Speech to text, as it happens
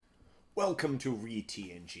Welcome to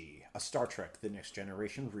Re-TNG, a Star Trek The Next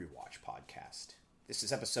Generation rewatch podcast. This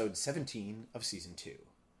is episode 17 of season 2.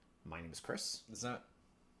 My name is Chris. Is that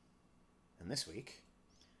And this week...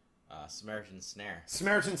 Samaritan Snare.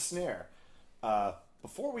 Samaritan Snare.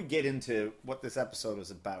 Before we get into what this episode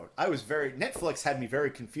is about, Netflix had me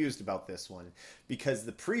very confused about this one, because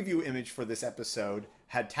the preview image for this episode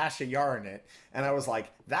had Tasha Yar in it, and I was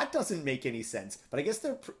like, that doesn't make any sense. But I guess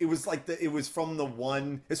it was from the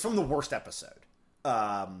worst episode.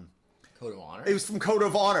 Code of Honor? It was from Code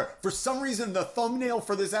of Honor. For some reason, the thumbnail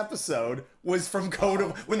for this episode was from Code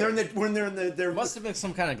of... When they're in the... There must have been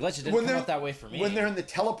some kind of glitch. It didn't come up that way for me. When they're in the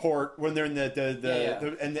teleport, when they're in the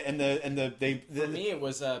For me, it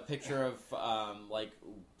was a picture of,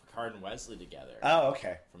 Picard and Wesley together. Oh,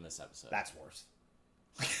 okay. From this episode. That's worse.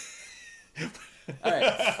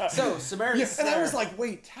 Alright, so Samaritan Snare. And I was like,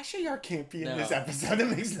 wait, Tasha Yar can't be in this episode. That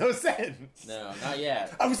makes no sense. No, not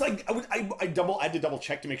yet. I was like, I had to double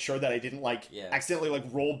check to make sure that I didn't accidentally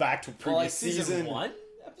roll back to a previous season 1,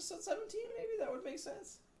 episode 17, maybe that would make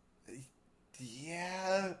sense.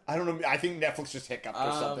 Yeah, I don't know. I think Netflix just hiccuped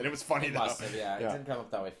or something. It was funny though. Must have, yeah. It didn't come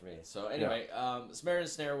up that way for me. So anyway, Samaritan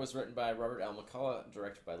Snare was written by Robert L. McCullough,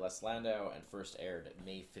 directed by Les Landau, and first aired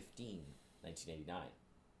May 15, 1989.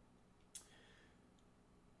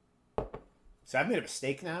 So I've made a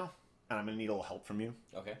mistake now, and I'm going to need a little help from you.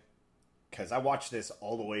 Okay. Because I watched this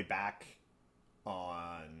all the way back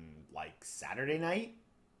on, Saturday night.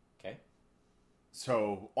 Okay.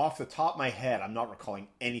 So, off the top of my head, I'm not recalling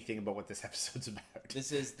anything about what this episode's about.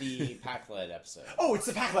 This is the Pac-Led episode. Oh, it's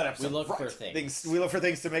the Pac-Led episode. We look for things. We look for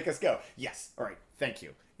things to make us go. Yes. All right. Thank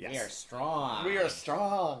you. Yes. We are strong. We are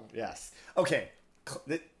strong. Yes. Okay.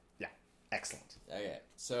 Yeah. Excellent. Okay.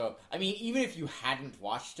 So, I mean, even if you hadn't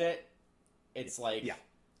watched it, it's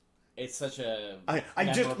it's such a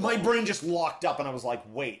my brain just locked up, and I was like,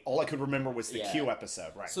 wait, all I could remember was the Q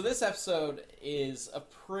episode, right? So this episode is a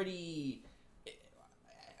pretty,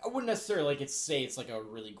 I wouldn't necessarily say it's a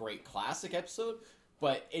really great classic episode,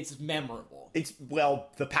 but it's memorable. It's,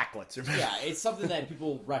 the Packlets are... Yeah, it's something that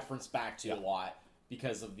people reference back to a lot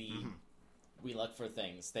because of the we look for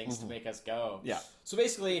things to make us go. Yeah. So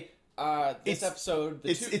basically, this episode,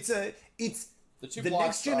 the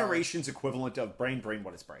Next Generation's equivalent of Brain,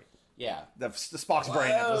 What is Brain? Yeah. The Spock's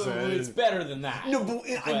Brain episode. It's better than that. No, but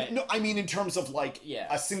I mean in terms of,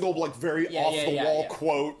 a single, very off-the-wall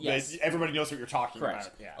quote that everybody knows what you're talking about.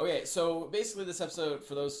 Yeah. Okay, so basically this episode,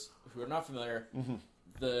 for those who are not familiar,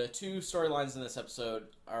 the two storylines in this episode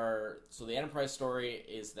are... So the Enterprise story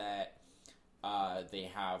is that they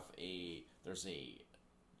have they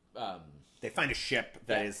find a ship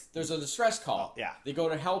that is... There's a distress call. Oh, yeah. They go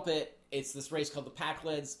to help it. It's this race called the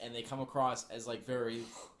Pac-Leds, and they come across as, very,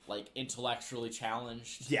 intellectually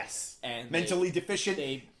challenged. Yes. And mentally deficient.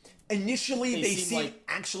 Initially, they seem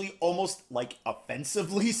actually almost,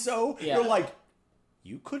 offensively so. Yeah. You're like,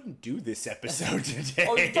 you couldn't do this episode today.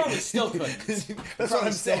 Oh, you probably still couldn't. That's what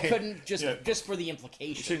I'm saying. Couldn't, just for the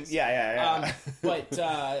implications. Yeah. But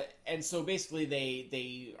and so basically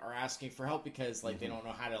they are asking for help because they don't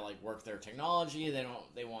know how to work their technology.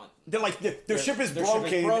 They want their ship is broken.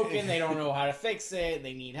 Ship is broken. They don't know how to fix it.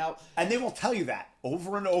 They need help. And they will tell you that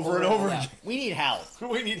over and over and over again. We need help.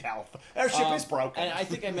 We need help. Our ship is broken. And I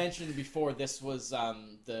think I mentioned before this was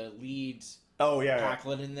the lead. Oh, yeah.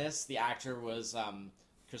 Pac-Led in this. The actor was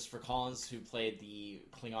Christopher Collins, who played the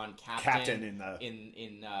Klingon captain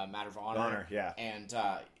in Matter of Honor. Yeah. And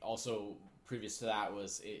also, previous to that,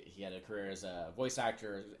 he had a career as a voice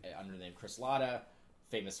actor under the name Chris Latta,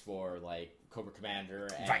 famous for Cobra Commander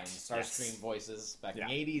and Starscream voices back in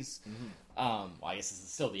the 80s. Well, I guess this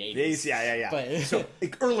is still the 80s. Yeah. But, so,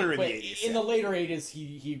 earlier in the 80s. In the later 80s,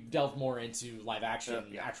 he delved more into live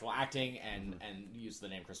action, actual acting, and used the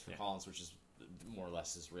name Christopher Collins, which is more or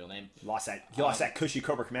less his real name. He lost that cushy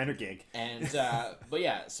Cobra Commander gig. And but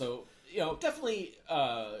yeah, so definitely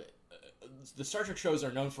the Star Trek shows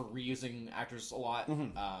are known for reusing actors a lot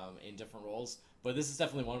in different roles. But this is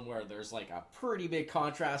definitely one where there's a pretty big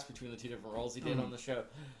contrast between the two different roles he did on the show.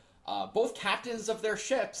 Both captains of their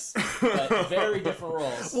ships, but very different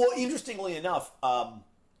roles. Well, interestingly enough,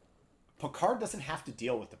 Picard doesn't have to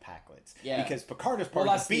deal with the Packlets. Yeah. Because Picard is part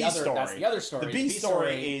of the B story. That's the other story. The B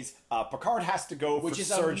story is Picard has to go for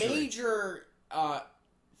surgery. Which is a major...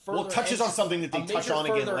 touches on something that they touch on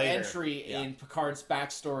again later. Entry in Picard's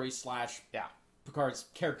backstory / Picard's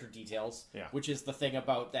character details, which is the thing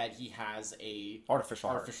about that he has a artificial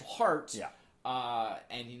heart.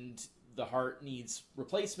 And the heart needs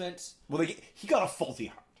replacement. Well, he got a faulty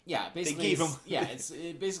heart. Yeah, basically, they gave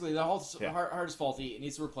him. Basically the whole heart is faulty. It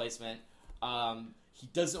needs a replacement. he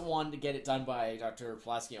doesn't want to get it done by Dr.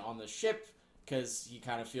 Pulaski on the ship because he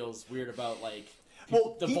kind of feels weird about like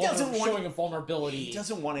he doesn't want showing a vulnerability. He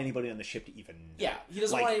doesn't want anybody on the ship to even know. Yeah, he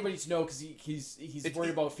doesn't want anybody to know because he's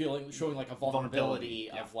worried about showing like a vulnerability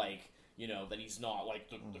of like, you know, that he's not like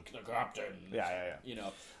the captain. Yeah. You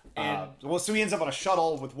know, and so he ends up on a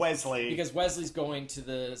shuttle with Wesley because Wesley's going to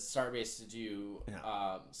the starbase to do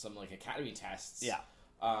some like academy tests. Yeah.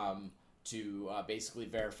 To basically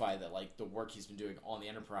verify that like the work he's been doing on the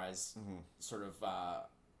Enterprise sort of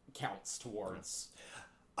counts towards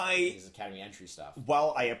his academy entry stuff.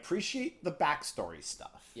 While I appreciate the backstory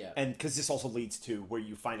stuff, yeah, and because this also leads to where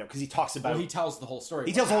you find out, because he talks about he tells the whole story.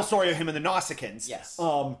 He tells the whole story of him and the Nausicaans. Yes.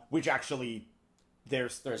 Which actually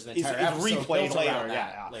there's an entire episode replayed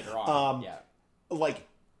later. Later on. Like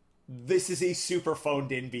this is a super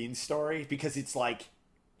phoned in Bean story because it's like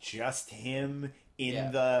just him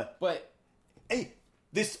in the. But hey,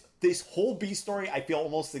 this whole B story I feel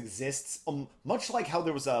almost exists, much like how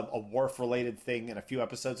there was a Worf related thing in a few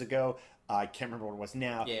episodes ago. I can't remember what it was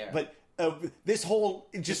now. Yeah. But this whole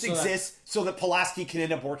just exists so that Pulaski can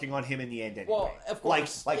end up working on him in the end anyway. Well, of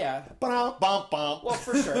course, yeah. Well,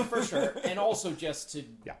 for sure, and also just to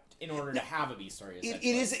in order to have a B story. It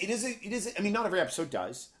is. I mean, not every episode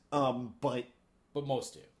does, but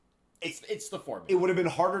most do. It's the formula. It would have been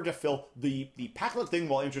harder to fill the Packlet thing,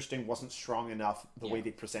 while interesting, wasn't strong enough the way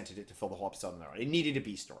they presented it to fill the whole episode on their own. It needed a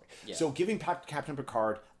B story. Yeah. So giving Captain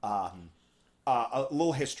Picard a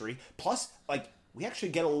little history, plus like we actually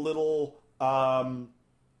get a little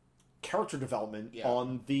character development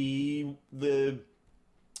on the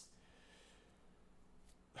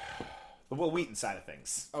Will Wheaton side of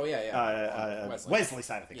things. Oh, yeah. Wesley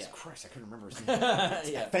side of things. Yeah. Christ, I couldn't remember his name.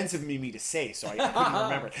 It's offensive to me to say, so I couldn't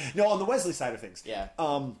remember. No, on the Wesley side of things. Yeah.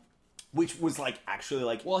 Which was like actually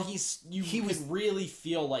like. Well, he would really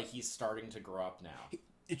feel like he's starting to grow up now.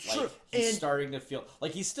 It's like, true. He's starting to feel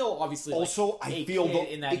like he's still obviously also like I feel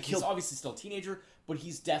in that he's obviously still a teenager, but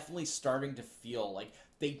he's definitely starting to feel like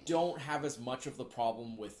they don't have as much of the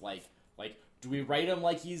problem with like do we write him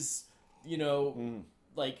like he's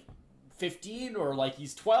like 15 or like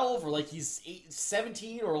he's 12 or like he's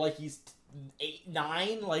 17 or like he's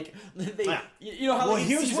 9 like they you know how well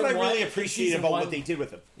here's what I really appreciate about what they did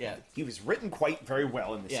with him. Yeah, he was written quite very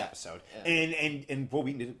well in this episode, and Will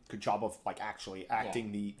Wheaton did a good job of like actually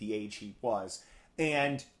acting the age he was,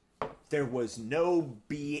 and there was no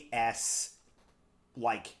BS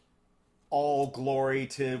like all glory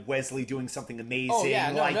to Wesley doing something amazing. Oh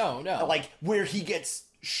yeah, no. Like where he gets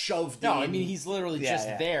shoved in. I mean he's literally just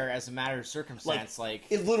there as a matter of circumstance. Like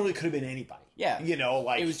it literally could have been anybody. Yeah,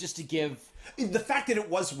 like it was just to give the fact that it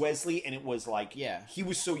was Wesley and it was like he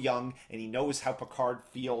was so young and he knows how Picard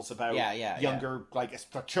feels about younger like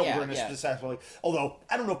children especially. Although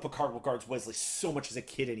I don't know if Picard regards Wesley so much as a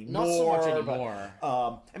kid anymore. Not so much anymore. But,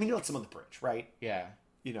 I mean, you know, it's him on the bridge, right? Yeah.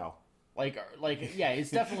 Like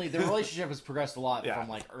it's definitely the relationship has progressed a lot from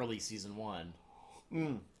like early season 1.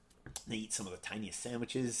 They eat some of the tiniest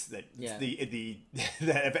sandwiches that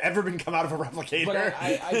that have ever been come out of a replicator. But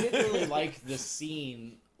I did really like the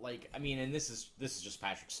scene. Like, I mean, and this is just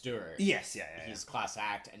Patrick Stewart. Yes, He's class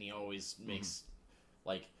act, and he always makes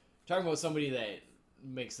like talking about somebody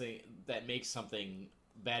that makes something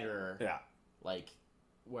better. Yeah, like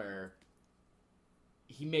where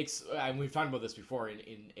he makes. And we've talked about this before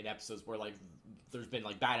in episodes where like there's been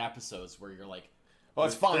like bad episodes where you're like. Well,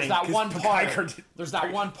 it's fine. There's that one part. There's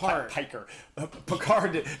that one part. Piker.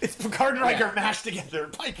 Picard. It's Picard and Riker mashed together.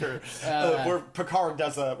 Piker. Where Picard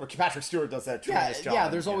does where Patrick Stewart does that tremendous job. Yeah,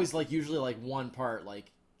 there's always like usually like one part like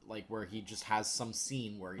where he just has some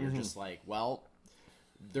scene where you're just like, well,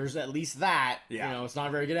 there's at least that. Yeah. It's not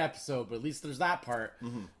a very good episode, but at least there's that part.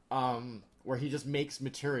 Where he just makes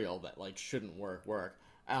material that like shouldn't work.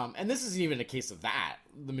 And this isn't even a case of that.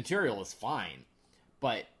 The material is fine,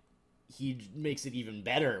 but he makes it even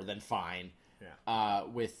better than fine.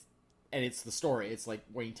 And it's the story. It's like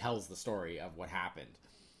when he tells the story of what happened.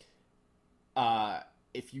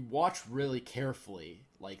 If you watch really carefully,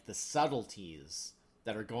 like the subtleties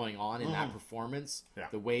that are going on in that performance,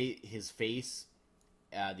 the way his face,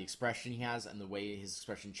 the expression he has, and the way his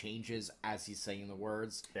expression changes as he's saying the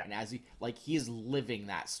words, and as he is living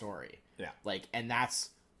that story. And that's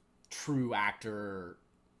true actor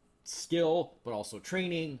skill, but also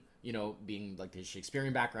training. Being like his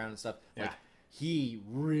Shakespearean background and stuff, like he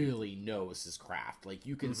really knows his craft. Like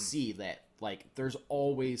you can see that, like there's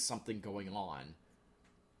always something going on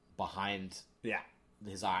behind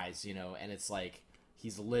his eyes, and it's like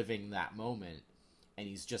he's living that moment, and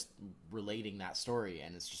he's just relating that story,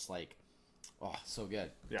 and it's just like, oh, so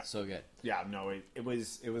good, so good. Yeah, no, it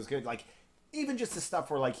was good. Like even just the stuff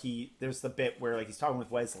where like there's the bit where like he's talking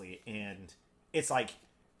with Wesley and it's like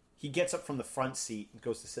he gets up from the front seat and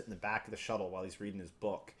goes to sit in the back of the shuttle while he's reading his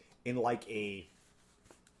book in like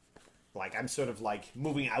I'm sort of like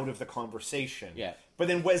moving out of the conversation. Yeah. But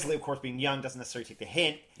then Wesley, of course, being young, doesn't necessarily take the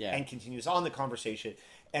hint and continues on the conversation.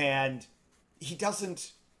 And he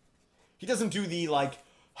doesn't do the like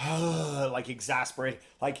exasperate,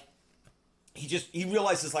 like he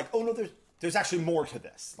realizes like, oh no, there's actually more to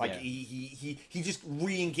this. Like he just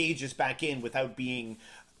re-engages back in without being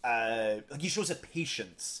like he shows a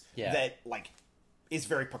patience that like is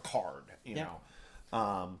very Picard, you know.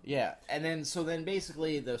 And then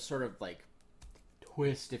basically the sort of like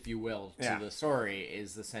twist, if you will, to the story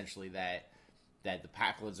is essentially that the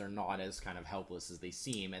Packlids are not as kind of helpless as they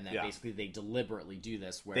seem, and that basically they deliberately do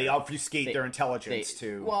this where they obfuscate their intelligence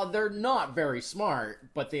too. Well, they're not very smart,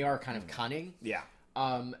 but they are kind of cunning. Yeah.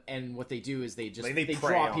 And what they do is they they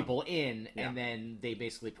draw people in, and then they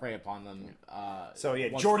basically prey upon them. So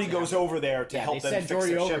Geordi goes over there to help them. They send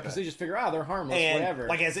Geordi over because they just figure, they're harmless, and, whatever.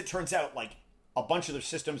 Like as it turns out, like a bunch of their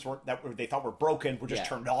systems they thought were broken were just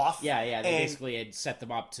turned off. They basically had set them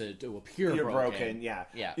up to appear broken. Yeah.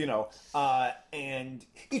 You know, and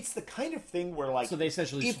it's the kind of thing where like, so they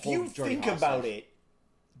essentially if you think about it,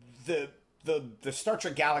 the Star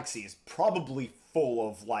Trek galaxy is probably full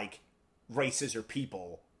of like races or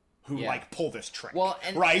people who like pull this trick. Well,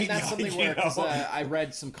 and that's something where I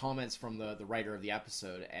read some comments from the writer of the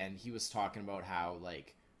episode, and he was talking about how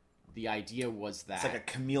like the idea was that it's like a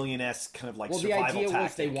chameleon-esque kind of like the survival idea tactic.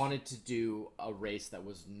 was they wanted to do a race that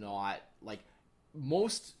was not like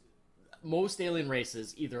most alien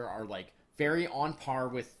races either are like very on par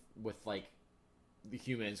with like the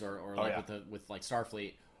humans or like with like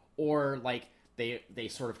Starfleet, or like they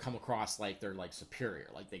sort of come across like they're like superior,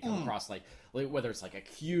 like they come across like whether it's like a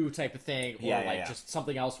Q type of thing or just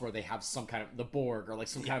something else where they have some kind of the Borg or like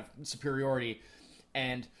some kind of superiority,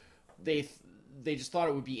 and they just thought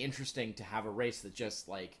it would be interesting to have a race that just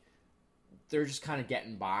like they're just kind of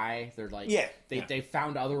getting by. They're like they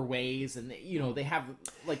found other ways, and they have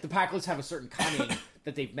like the Packlids have a certain cunning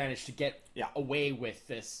that they've managed to get away with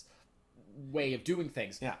this way of doing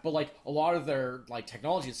things. But like a lot of their like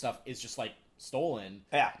technology and stuff is just like stolen.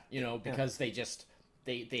 Because they just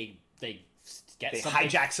they get something,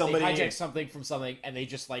 hijack somebody, they hijack something from something, and they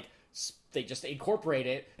just incorporate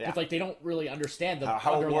it, but like they don't really understand the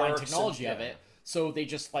underlying technology of it. So they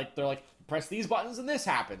just they're like, press these buttons and this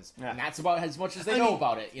happens, and that's about as much as they know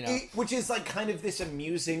about it. Which is like kind of this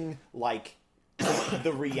amusing like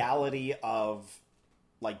the reality of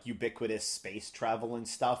like ubiquitous space travel and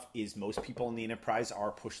stuff is most people in the Enterprise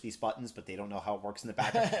are push these buttons, but they don't know how it works in the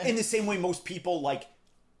back. In the same way, most people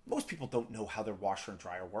don't know how their washer and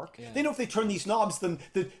dryer work. They know if they turn these knobs, then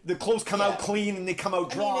the clothes come out clean and they come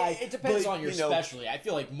out dry. It depends on your specialty. I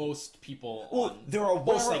feel like most people,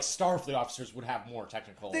 most like Starfleet officers would have more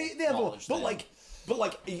technical knowledge.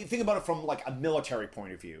 But you think about it from like a military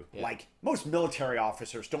point of view. Like most military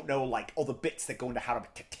officers don't know like all the bits that go into how a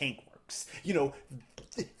tank works.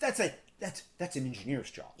 That's an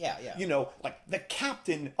engineer's job. Like the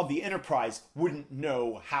captain of the Enterprise wouldn't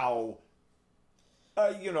know how.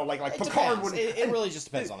 Like Picard would. It really just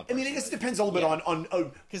depends on the person. I guess it depends a little bit on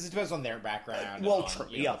because it depends on their background. True.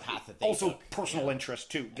 The path that they also took. Personal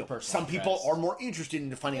interest too. Personal Some people are more interested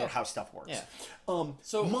in finding out how stuff works.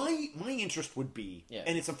 So my interest would be,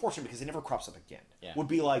 and it's unfortunate because it never crops up again. Yeah. Would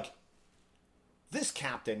be like this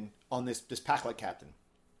captain on this Packlet captain.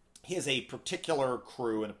 He has a particular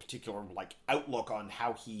crew and a particular like outlook on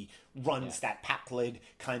how he runs that Packlet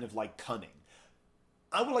kind of like cunning.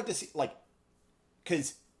 I would like to see like.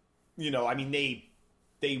 Because,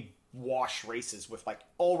 they wash races with, like,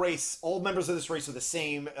 all members of this race are the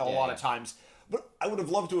same a lot of times. But I would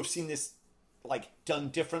have loved to have seen this, like, done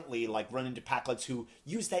differently, like, run into Packlids who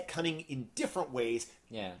use that cunning in different ways.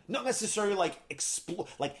 Yeah. Not necessarily, like,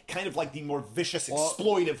 kind of like the more vicious,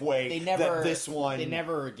 exploitive way that this one... They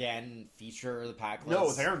never, again, feature the Packlids.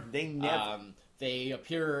 No, they never... They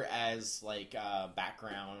appear as, like,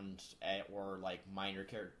 background or, like, minor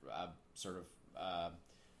sort of...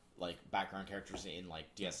 like background characters in like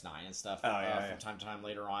DS9 and stuff from time to time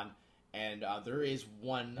later on, and there is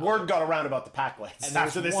one word got around about the Packlids. And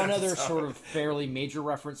there's one other sort of fairly major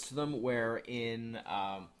reference to them, where in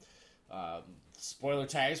spoiler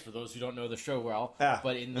tags for those who don't know the show well,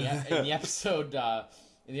 but in the episode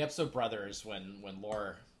Brothers, when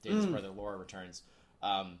Lore, David's brother Lore returns,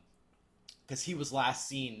 because he was last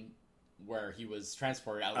seen where he was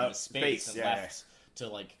transported out into space and left. To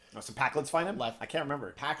like, some Packlids find him? I can't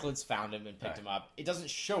remember. Packlids found him and picked him up. It doesn't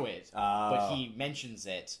show it, but he mentions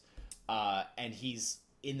it, and he's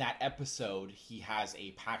in that episode, he has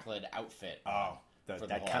a Pakled outfit. Oh, for the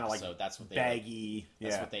that whole kind of like episode. That's what they baggy.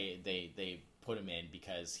 That's yeah. what they put him in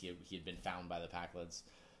because he had been found by the Pakleds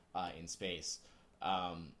in space.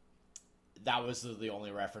 That was the only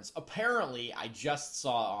reference. Apparently, I just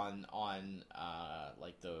saw on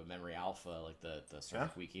like the Memory Alpha, like the Star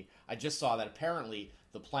Trek Wiki. I just saw that apparently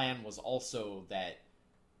the plan was also that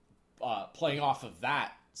playing off of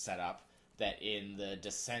that setup, that in the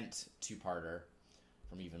Descent two-parter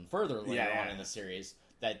from even further later on in the series,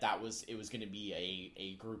 it was going to be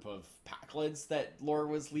a group of Pakleds that Lore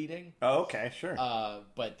was leading. Oh, okay, sure.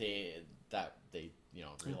 But they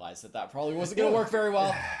realized that probably wasn't going to work very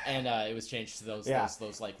well, and it was changed to those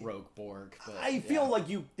like rogue Borg. But, I feel like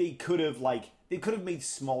they could have made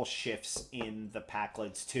small shifts in the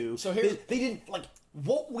Pakleds too. So they didn't like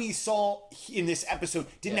what we saw in this episode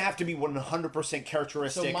didn't have to be 100%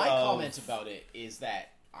 characteristic. So my comment about it is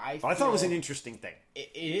that I thought it was an interesting thing.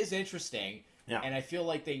 It is interesting, and I feel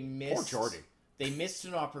like they missed. Poor Geordi. They missed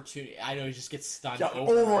an opportunity. I know he just gets stunned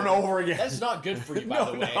over and over again. That's not good for you, by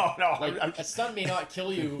the way. No. Like, a stun may not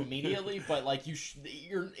kill you immediately, but like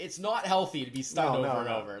it's not healthy to be stunned over and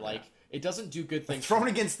over. Like it doesn't do good things. Thrown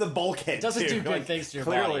against the bulkhead. It doesn't do good things to your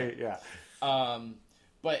body. Clearly, yeah.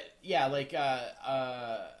 But yeah, like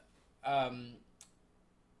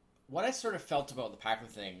what I sort of felt about the Pakled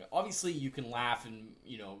thing, obviously you can laugh and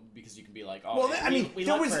because you can be like, oh, well, we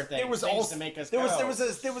look for things to make us go. There was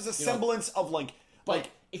a semblance of like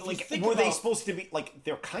if you think were about, they supposed to be like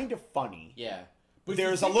they're kind of funny? Yeah, but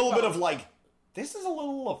there's a little bit of like this is a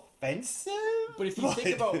little offensive. But if you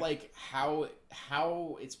think about like how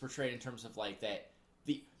it's portrayed in terms of like that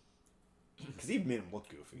because he made him look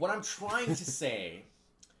goofy. What I'm trying to say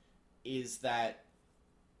is that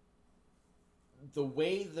the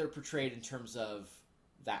way they're portrayed in terms of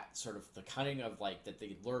that sort of the cunning of like that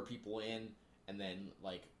they lure people in and then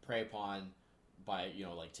like prey upon by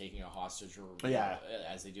like taking a hostage or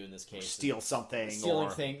as they do in this case, stealing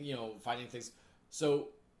finding things. So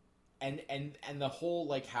and the whole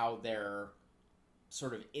like how they're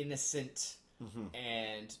sort of innocent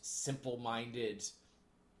and simple-minded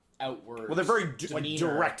outward. Well, they're very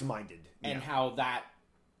direct-minded, and how that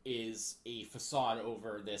is a facade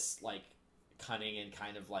over this like cunning and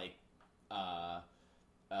kind of like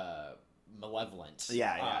malevolent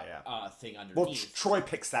thing underneath. Well, Troy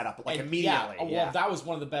picks that up immediately. That was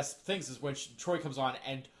one of the best things is when Troy comes on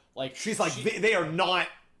and like she's like they are not.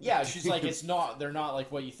 Yeah, she's like it's not. They're not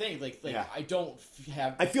like what you think. Like I don't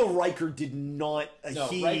have. I feel Riker did not.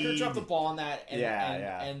 Riker dropped the ball on that,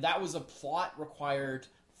 and that was a plot required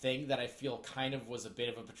thing that I feel kind of was a bit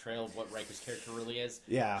of a portrayal of what Riker's character really is.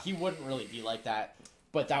 Yeah, he wouldn't really be like that.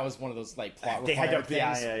 But that was one of those like plot required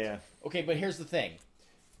things. Yeah. Okay, but here's the thing.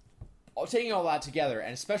 Taking all that together,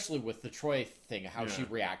 and especially with the Troy thing, how she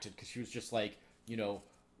reacted, because she was just like,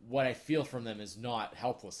 what I feel from them is not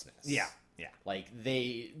helplessness. Yeah. Like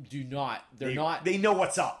they do not. They know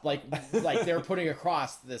what's up. Like they're putting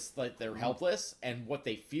across this like they're helpless, and what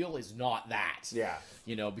they feel is not that. Yeah.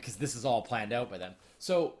 Because this is all planned out by them.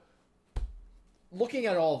 So, looking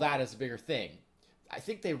at all that as a bigger thing, I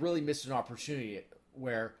think they really missed an opportunity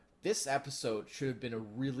where this episode should have been a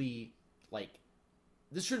really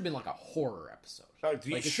this should have been like a horror episode.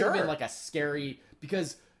 It should have been like a scary,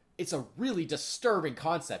 because it's a really disturbing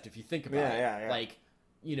concept if you think about it. Yeah. Like,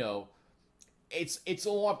 it's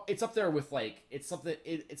up there with like it's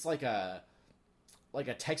like a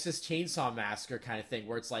Texas Chainsaw Massacre kind of thing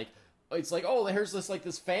where it's like oh, here's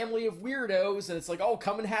this family of weirdos, and it's like, oh,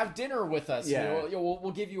 come and have dinner with us. Yeah.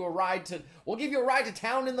 We'll give you a ride to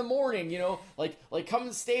town in the morning. Like come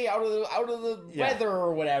and stay out of the weather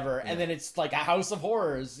or whatever. And then it's like a house of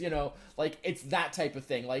horrors. Like it's that type of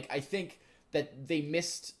thing. Like I think that they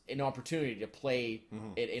missed an opportunity to play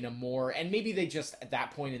it in a more, and maybe they just at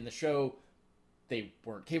that point in the show they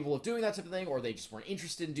weren't capable of doing that type of thing, or they just weren't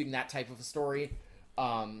interested in doing that type of a story.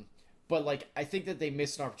 But, I think that they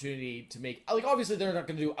missed an opportunity to make... obviously, they're not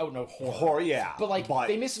going to do out-and-out horror. Yeah. But,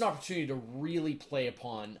 they missed an opportunity to really play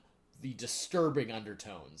upon the disturbing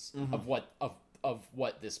undertones of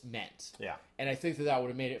what this meant. Yeah. And I think that would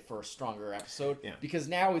have made it for a stronger episode. Yeah. Because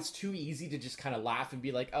now it's too easy to just kind of laugh and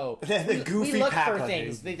be like, oh... the goofy we look Pakled for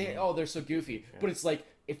things. They they're so goofy. Yeah. But it's like,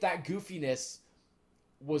 if that goofiness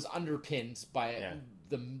was underpinned by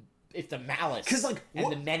if the malice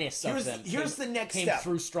and the menace of them came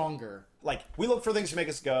through stronger. We look for things to make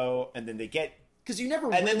us go, and then they get... Because you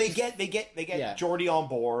never... And then they get Geordi on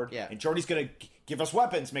board, and Geordi's going to give us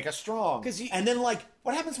weapons, make us strong. And then,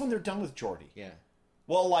 what happens when they're done with Geordi? Yeah.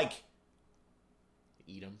 Well,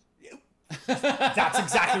 eat him. That's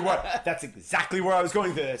exactly where I was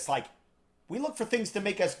going with this. we look for things to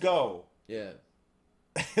make us go. Yeah.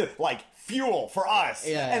 Like fuel for us.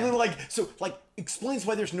 Yeah. And then explains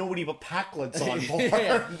why there's nobody but Packlets on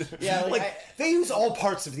board. Yeah, they use all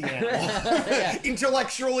parts of the animal.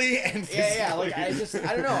 Intellectually and physically.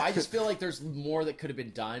 I don't know. I just feel like there's more that could have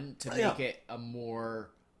been done to make it a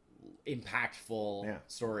more impactful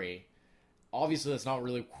story. Obviously, that's not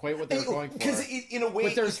really quite what they were going for. Because in a way,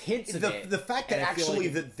 but there's hints of it. The fact that actually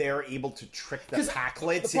that they're able to trick the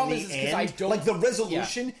Packlets in the end, the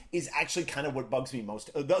resolution is actually kind of what bugs me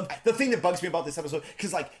most. The thing that bugs me about this episode,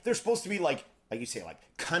 because they're supposed to be like you say,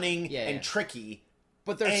 cunning and tricky.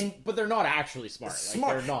 But they're not actually smart.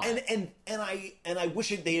 They're not. And I wish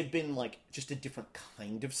they had been just a different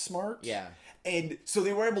kind of smart. Yeah. And so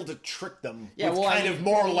they were able to trick them with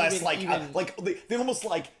more or less they almost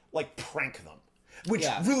prank them. Which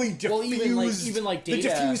really diffused Data,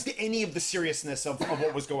 diffused any of the seriousness of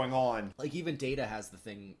what was going on. Like even Data has the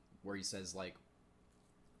thing where he says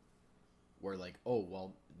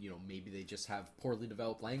maybe they just have poorly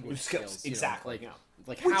developed language skills. Exactly.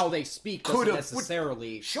 How they speak doesn't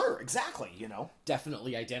necessarily sure, exactly,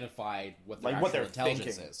 definitely identified what their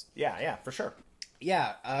intelligence is. Yeah, for sure.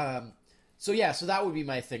 Yeah, so that would be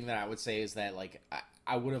my thing that I would say is that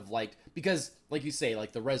I would have liked, because like you say,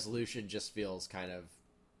 the resolution just feels kind of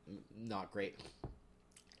not great.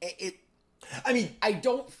 I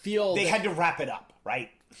don't feel they had to wrap it up, right?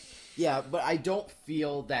 Yeah, but I don't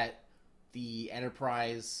feel that the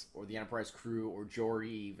Enterprise or the Enterprise crew or Geordi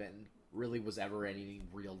even really was ever any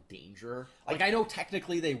real danger. I know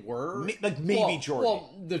technically they were. Maybe Geordi.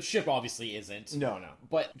 Well, the ship obviously isn't. No.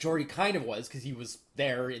 But Geordi kind of was, because he was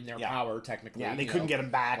there in their power, technically. Yeah, they couldn't get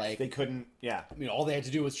him back. They couldn't, all they had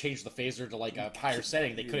to do was change the phaser to, a higher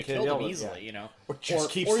setting. They could have killed him easily, Or just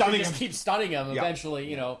keep stunning him.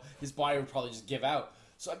 Eventually, his body would probably just give out.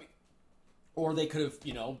 So, or they could have,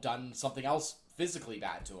 done something else physically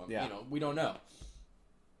bad to him. Yeah. We don't know.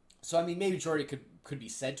 So, maybe Geordi could be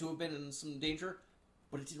said to have been in some danger,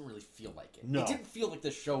 but it didn't really feel like it. No. It didn't feel like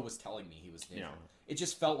the show was telling me he was in danger. No. It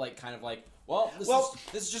just felt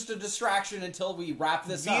this is just a distraction until we wrap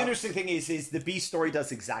this up. The interesting thing is the B story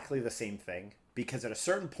does exactly the same thing, because at a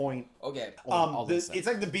certain point... Okay, it's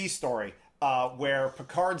like the B story, where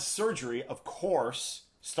Picard's surgery, of course,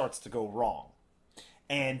 starts to go wrong.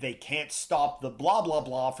 And they can't stop the blah, blah,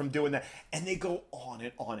 blah from doing that. And they go on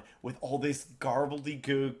and on with all this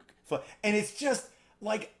gobbledygook. And it's just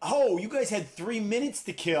you guys had 3 minutes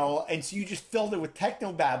to kill, and so you just filled it with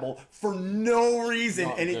technobabble for no reason.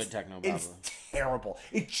 Not and good technobabble. It's terrible.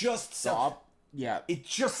 It just sounds... Yeah. It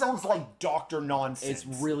just sounds like Dr. Nonsense.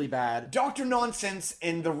 It's really bad. Dr. Nonsense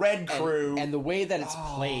and the Red Crew. And the way that it's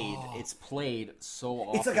played so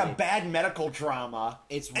often. It's like a bad medical drama.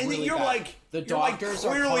 It's really really you're bad. The doctors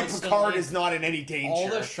are clearly Picard is not in any danger. All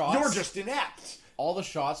the shots, you're just inept. All the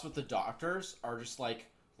shots with the doctors are just like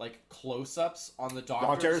close-ups on the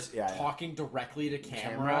doctors talking directly to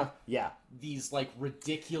camera. Yeah. These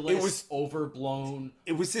ridiculous, overblown.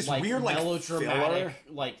 It was this weird melodramatic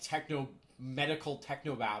medical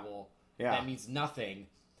technobabble that means nothing.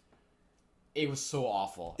 It was so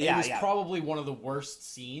awful. It was probably one of the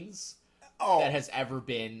worst scenes that has ever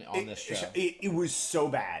been on this show. It was so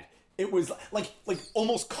bad. It was like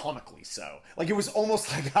almost comically so. It was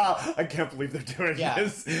almost like, I can't believe they're doing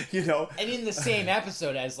this, And in the same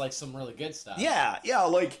episode as some really good stuff.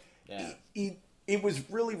 It was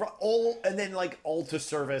really all, and then all to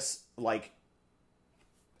service,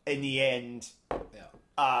 in the end,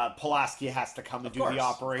 Pulaski has to come and do the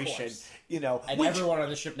operation, and everyone on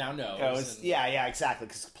the ship now knows. Exactly,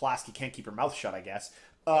 because Pulaski can't keep her mouth shut, I guess.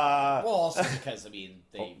 Also because they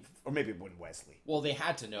or maybe when Wesley. Well, they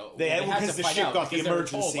had to know. They had to the find ship out got the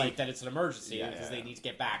emergency. Told, that it's an emergency because they need to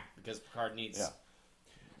get back because Picard needs. Yeah.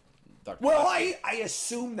 Dr. Well, I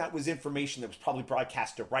assume that was information that was probably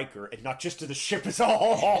broadcast to Riker and not just to the ship as a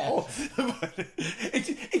whole. But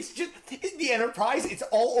it's just the Enterprise. It's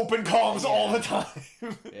all open comms all the time.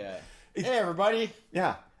 Hey, everybody.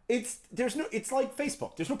 Yeah. It's like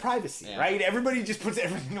Facebook. There's no privacy, right? Everybody just puts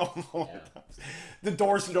everything on all the time. The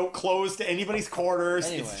doors don't close to anybody's quarters.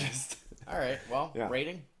 Anyway. It's just all right. Well,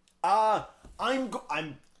 rating. I'm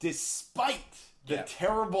despite the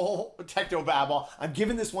terrible technobabble, I'm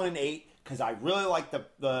giving this one an 8 because I really like the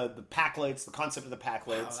Packlets, the concept of the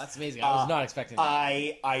Packlets. Oh, that's amazing. I was not expecting that.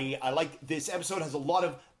 I like this episode. Has a lot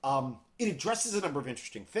of it addresses a number of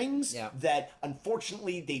interesting things that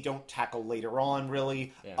unfortunately they don't tackle later on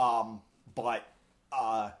really. But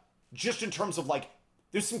just in terms of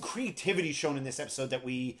there's some creativity shown in this episode that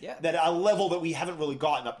at a level that we haven't really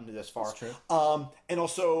gotten up into this far. That's true. And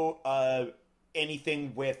also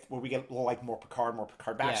anything with where we get like more Picard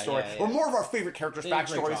backstory, yeah, yeah. or more of our favorite characters' They did a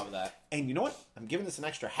great backstories. job of that. And you know what? I'm giving this an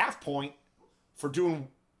extra half point for doing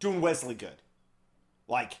Wesley good.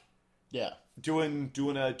 Like, Yeah. doing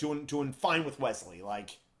fine with Wesley.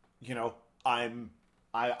 Like, you know, I'm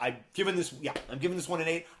giving this one an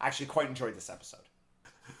 8. I actually quite enjoyed this episode.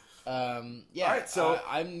 Yeah. All right, so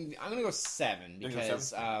I'm gonna go 7 You're gonna go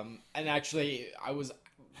because and actually I was.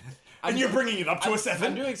 and you're bringing it up to a 7.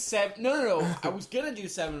 I'm doing 7. No. I was gonna do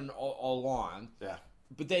 7 all along. Yeah.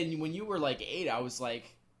 But then when you were like 8, I was like,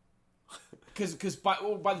 because by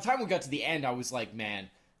the time we got to the end, I was like, man,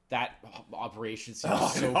 that operation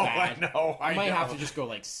seems so bad. I might have to just go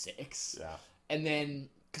like 6. Yeah. And then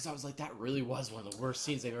because I was like, that really was one of the worst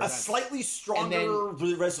scenes they've ever A done. slightly stronger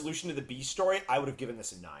resolution to the B story, I would have given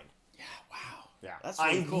this a 9. Yeah. Wow. Yeah. That's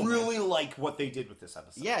really cool, really like what they did with this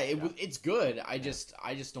episode. Yeah, it's good. I just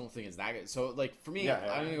don't think it's that good. So like for me,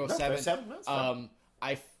 I'm gonna go No, 7. 7. No, it's fine.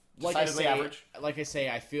 Decidedly average. Like I say,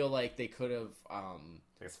 I feel like they could have. I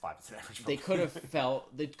guess 5 is an average. They could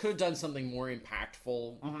have done something more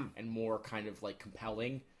impactful and more kind of like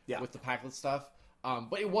compelling with the Packlet stuff.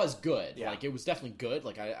 But it was good. Yeah. Like it was definitely good.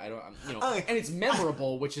 Like I don't, and it's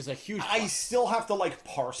memorable, which is a huge. I still have to like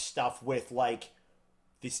parse stuff with like,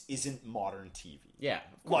 this isn't modern TV. Yeah,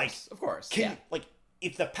 of course. Like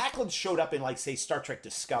if the Packlets showed up in like say Star Trek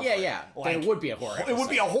Discovery, like, then it would be a horror episode. It would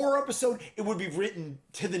be a horror episode. It would be written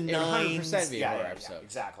to the nines. 100% be a horror episode. Yeah,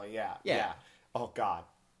 exactly. Yeah. Oh God.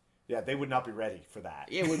 Yeah, they would not be ready for that.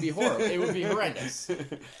 It would be horrible. It would be horrendous.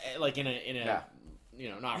 Like in a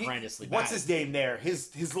not horrendously bad. What's his name there?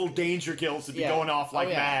 His little danger kills would be going off like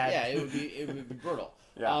mad. Yeah, it would be brutal.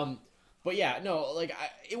 Yeah. But yeah, no, like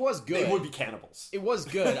it was good. They would be cannibals. It was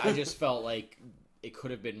good. I just felt like it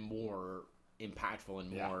could have been more impactful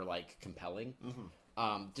and more like compelling.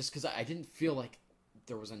 Just because I didn't feel like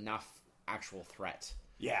there was enough actual threat.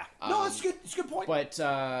 Yeah. No, it's good. It's a good point. But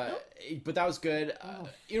that was good.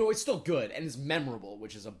 It's still good and it's memorable,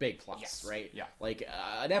 which is a big plus, right? Yeah. Like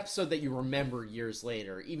an episode that you remember years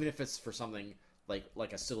later, even if it's for something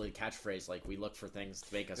like a silly catchphrase, like we look for things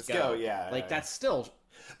to make us go. Yeah. Like that's still,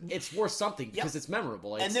 it's worth something because it's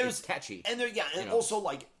memorable. It's catchy. And also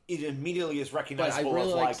like it immediately is recognizable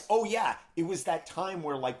really of like, oh yeah, it was that time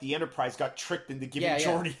where like the Enterprise got tricked into giving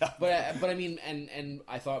Geordi up. But I mean, and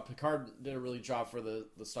I thought Picard did a really job for the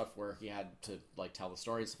stuff where he had to like tell the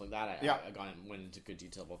story and stuff like that. I went into good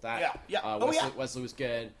detail about that. Wesley was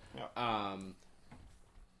good. Yeah.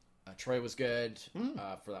 Troy was good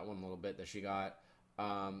for that one little bit that she got.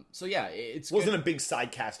 So yeah, it wasn't a big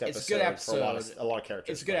side cast episode. It's a good episode for a lot of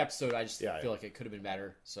characters. It's a good episode. I just feel like it could have been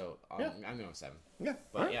better. So I'm going with 7. Yeah,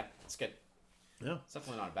 but yeah, it's good. Yeah, it's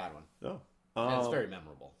definitely not a bad one. No, and it's very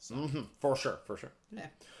memorable. So. For sure. Yeah.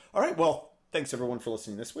 All right. Well, thanks everyone for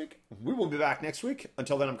listening this week. We will be back next week.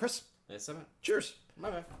 Until then, I'm Chris. It's 7. Cheers.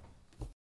 Bye bye.